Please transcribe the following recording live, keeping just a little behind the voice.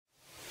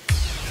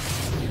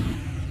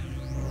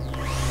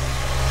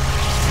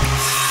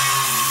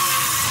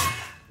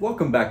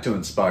Welcome back to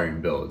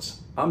Inspiring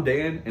Builds. I'm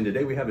Dan, and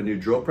today we have a new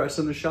drill press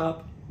in the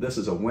shop. This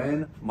is a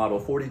WEN model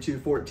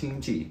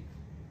 4214T.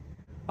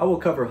 I will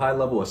cover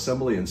high-level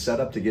assembly and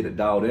setup to get it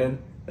dialed in,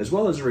 as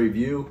well as a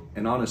review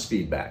and honest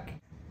feedback.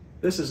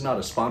 This is not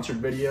a sponsored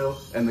video,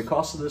 and the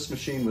cost of this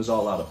machine was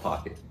all out of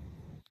pocket.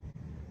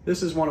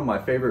 This is one of my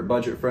favorite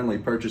budget-friendly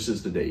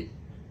purchases to date.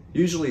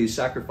 Usually you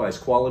sacrifice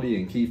quality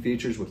and key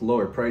features with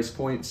lower price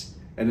points,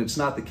 and it's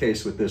not the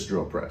case with this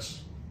drill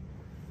press.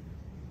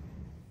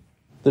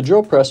 The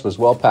drill press was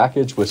well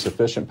packaged with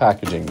sufficient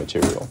packaging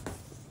material.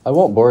 I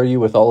won't bore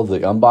you with all of the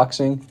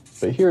unboxing,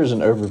 but here is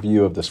an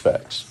overview of the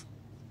specs.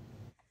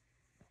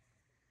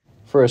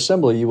 For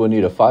assembly, you will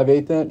need a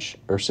 5/8 inch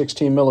or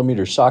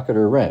 16mm socket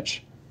or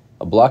wrench,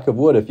 a block of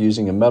wood if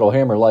using a metal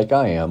hammer like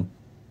I am,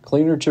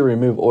 cleaner to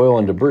remove oil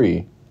and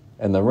debris,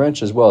 and the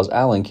wrench as well as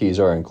Allen keys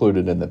are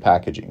included in the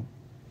packaging.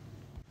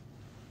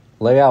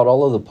 Lay out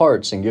all of the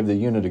parts and give the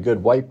unit a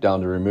good wipe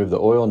down to remove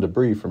the oil and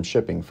debris from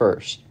shipping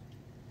first.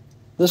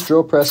 This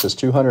drill press is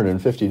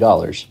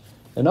 $250,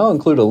 and I'll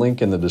include a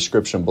link in the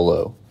description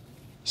below.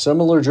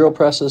 Similar drill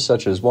presses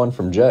such as one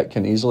from Jet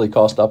can easily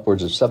cost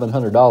upwards of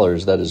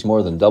 $700 that is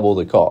more than double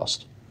the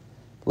cost.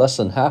 Less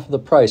than half the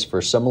price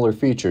for similar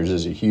features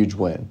is a huge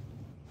win.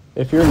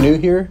 If you're new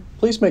here,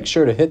 please make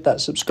sure to hit that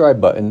subscribe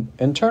button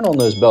and turn on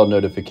those bell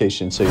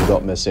notifications so you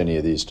don't miss any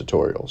of these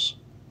tutorials.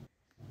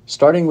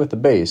 Starting with the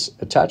base,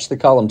 attach the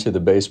column to the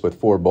base with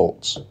 4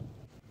 bolts.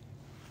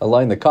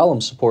 Align the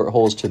column support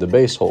holes to the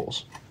base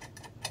holes.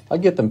 I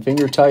get them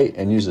finger tight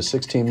and use a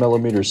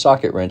 16mm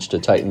socket wrench to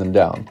tighten them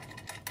down.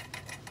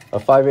 A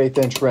 5/8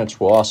 inch wrench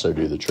will also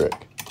do the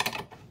trick.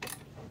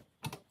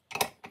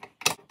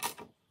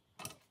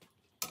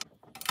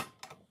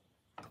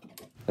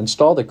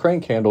 Install the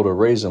crank handle to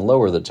raise and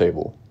lower the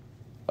table.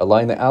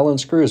 Align the Allen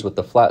screws with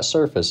the flat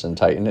surface and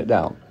tighten it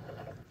down.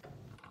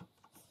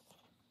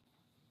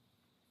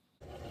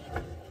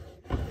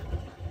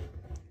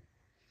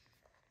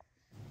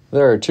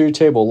 There are 2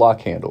 table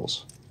lock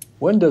handles.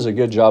 WEN does a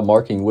good job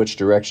marking which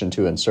direction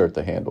to insert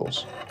the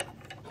handles.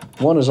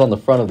 One is on the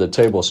front of the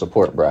table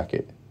support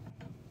bracket.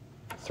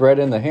 Thread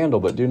in the handle,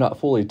 but do not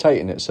fully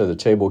tighten it so the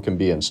table can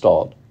be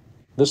installed.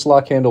 This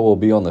lock handle will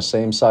be on the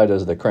same side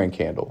as the crank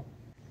handle.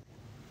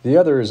 The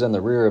other is in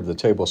the rear of the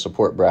table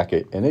support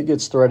bracket, and it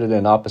gets threaded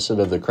in opposite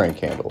of the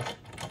crank handle.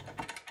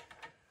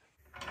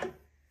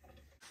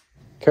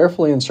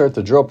 Carefully insert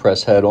the drill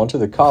press head onto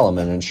the column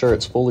and ensure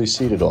it's fully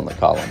seated on the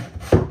column.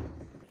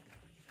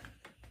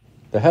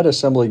 The head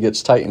assembly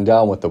gets tightened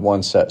down with the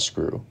 1 set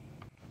screw.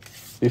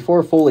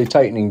 Before fully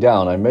tightening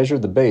down, I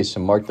measured the base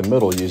and marked the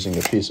middle using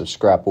a piece of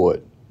scrap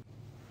wood.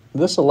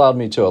 This allowed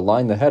me to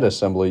align the head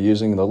assembly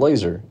using the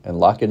laser and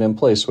lock it in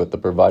place with the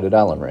provided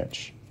Allen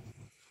wrench.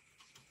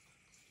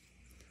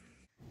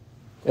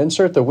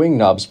 Insert the wing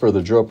knobs for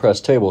the drill press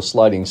table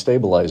sliding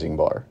stabilizing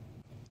bar.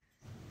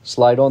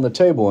 Slide on the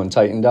table and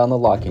tighten down the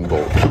locking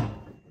bolt.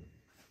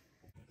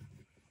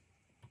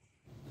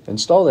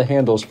 Install the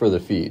handles for the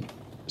feed.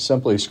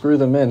 Simply screw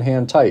them in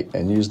hand tight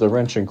and use the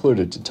wrench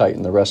included to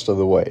tighten the rest of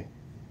the way.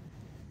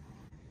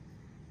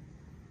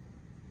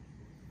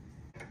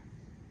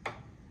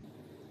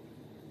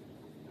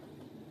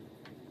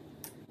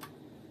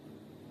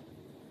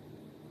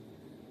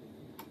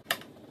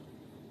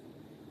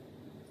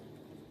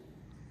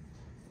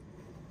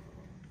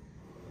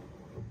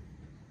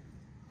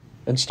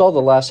 Install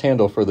the last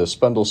handle for the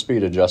spindle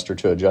speed adjuster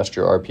to adjust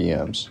your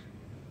RPMs.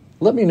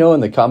 Let me know in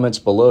the comments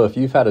below if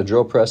you've had a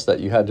drill press that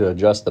you had to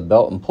adjust the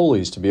belt and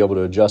pulleys to be able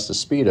to adjust the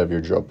speed of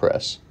your drill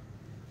press.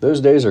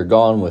 Those days are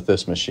gone with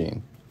this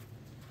machine.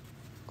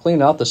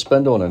 Clean out the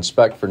spindle and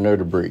inspect for no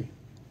debris.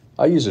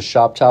 I use a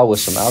shop towel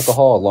with some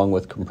alcohol along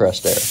with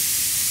compressed air.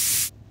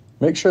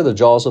 Make sure the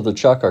jaws of the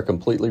chuck are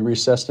completely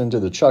recessed into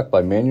the chuck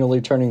by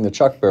manually turning the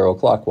chuck barrel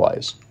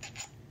clockwise.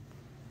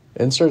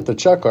 Insert the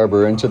chuck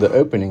arbor into the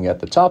opening at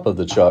the top of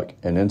the chuck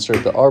and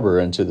insert the arbor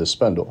into the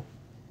spindle.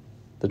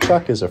 The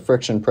chuck is a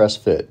friction press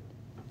fit.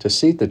 To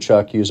seat the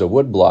chuck, use a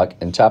wood block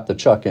and tap the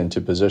chuck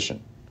into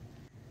position.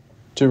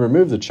 To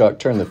remove the chuck,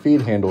 turn the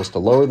feed handles to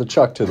lower the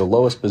chuck to the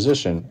lowest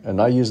position,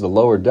 and I use the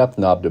lower depth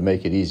knob to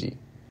make it easy.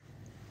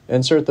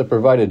 Insert the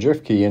provided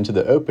drift key into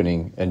the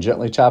opening and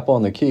gently tap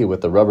on the key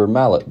with the rubber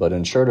mallet, but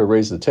ensure to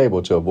raise the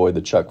table to avoid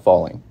the chuck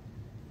falling.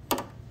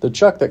 The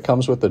chuck that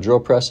comes with the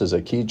drill press is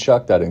a keyed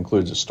chuck that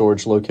includes a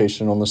storage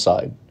location on the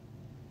side.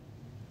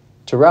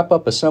 To wrap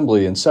up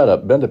assembly and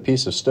setup, bend a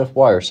piece of stiff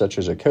wire such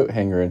as a coat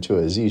hanger into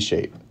a Z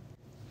shape.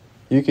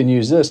 You can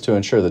use this to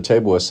ensure the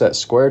table is set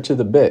square to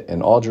the bit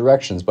in all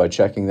directions by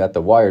checking that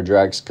the wire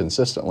drags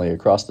consistently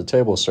across the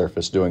table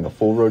surface, doing a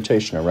full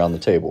rotation around the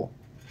table.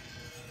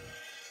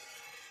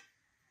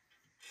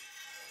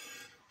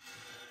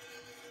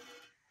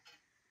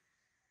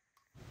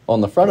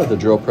 On the front of the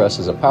drill press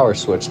is a power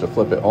switch to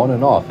flip it on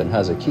and off, and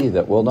has a key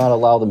that will not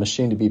allow the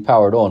machine to be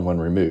powered on when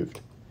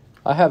removed.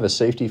 I have a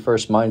safety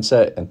first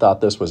mindset and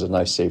thought this was a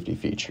nice safety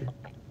feature.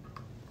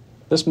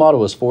 This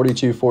model is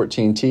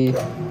 4214T.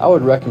 I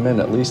would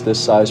recommend at least this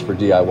size for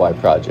DIY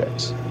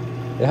projects.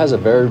 It has a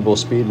variable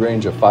speed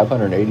range of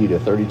 580 to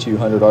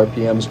 3200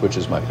 RPMs, which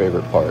is my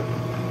favorite part.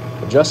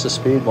 Adjust the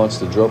speed once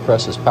the drill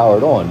press is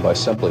powered on by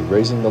simply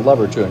raising the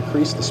lever to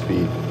increase the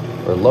speed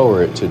or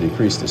lower it to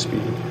decrease the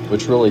speed,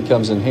 which really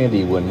comes in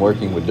handy when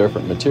working with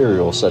different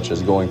materials such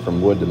as going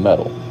from wood to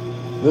metal.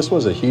 This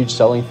was a huge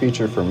selling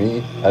feature for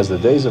me, as the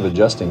days of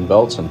adjusting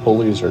belts and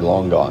pulleys are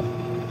long gone.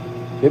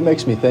 It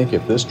makes me think,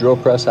 if this drill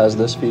press has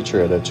this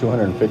feature at a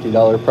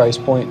 $250 price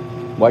point,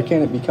 why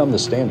can't it become the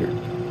standard?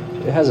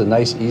 It has a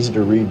nice, easy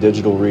to read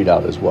digital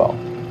readout as well.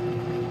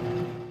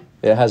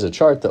 It has a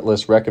chart that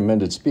lists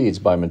recommended speeds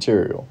by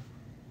material.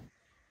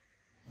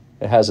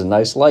 It has a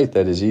nice light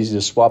that is easy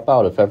to swap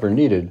out if ever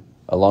needed,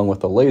 along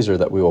with a laser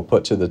that we will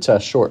put to the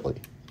test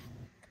shortly.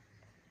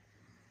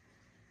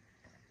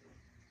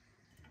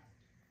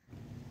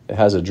 It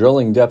has a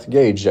drilling depth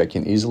gauge that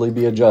can easily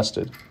be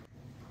adjusted.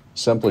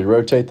 Simply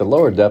rotate the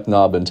lower depth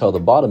knob until the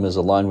bottom is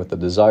aligned with the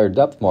desired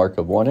depth mark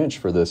of 1 inch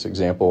for this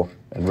example,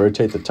 and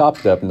rotate the top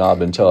depth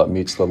knob until it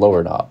meets the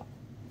lower knob.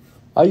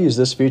 I use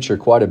this feature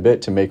quite a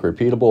bit to make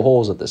repeatable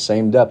holes at the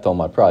same depth on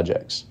my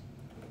projects.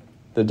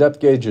 The depth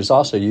gauge is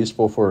also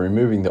useful for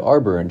removing the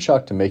arbor and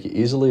chuck to make it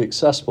easily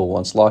accessible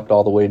once locked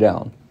all the way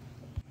down.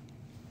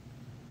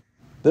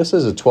 This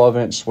is a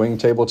 12-inch swing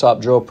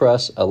tabletop drill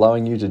press,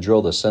 allowing you to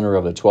drill the center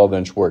of a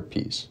 12-inch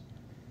workpiece.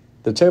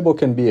 The table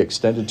can be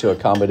extended to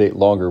accommodate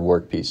longer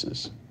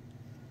workpieces.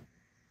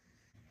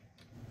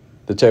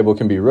 The table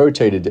can be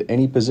rotated to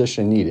any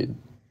position needed.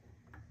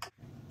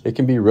 It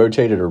can be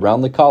rotated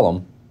around the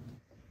column,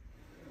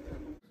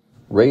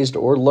 raised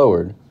or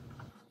lowered,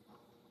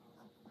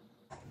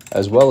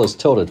 as well as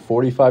tilted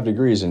 45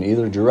 degrees in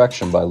either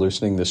direction by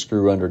loosening the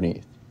screw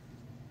underneath.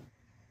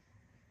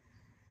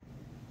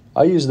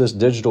 I use this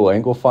digital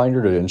angle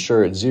finder to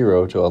ensure it's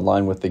zero to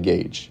align with the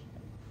gauge.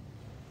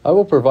 I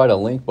will provide a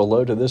link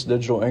below to this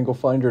digital angle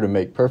finder to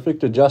make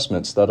perfect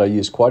adjustments that I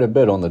use quite a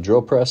bit on the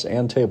drill press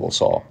and table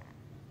saw.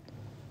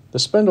 The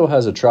spindle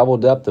has a travel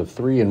depth of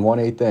 3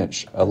 1/8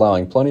 inch,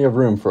 allowing plenty of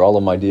room for all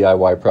of my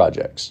DIY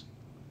projects.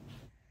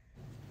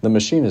 The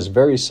machine is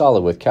very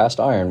solid with cast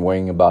iron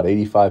weighing about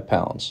 85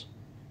 pounds.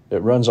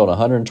 It runs on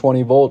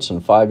 120 volts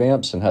and 5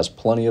 amps and has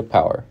plenty of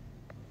power.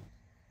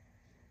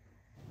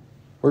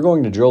 We're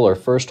going to drill our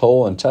first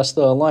hole and test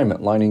the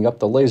alignment lining up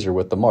the laser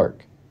with the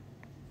mark.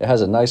 It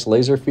has a nice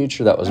laser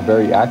feature that was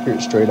very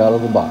accurate straight out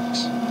of the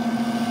box.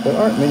 There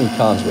aren't many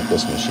cons with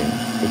this machine.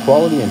 The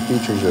quality and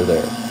features are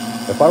there.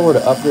 If I were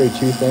to upgrade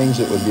 2 things,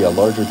 it would be a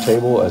larger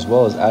table as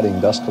well as adding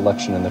dust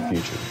collection in the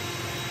future.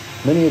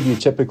 Many of you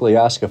typically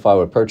ask if I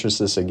would purchase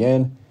this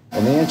again,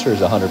 and the answer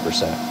is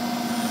 100%.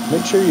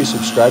 Make sure you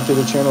subscribe to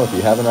the channel if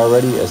you haven't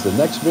already, as the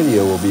next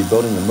video will be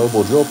building the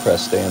mobile drill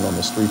press stand on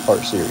this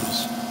 3-part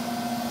series.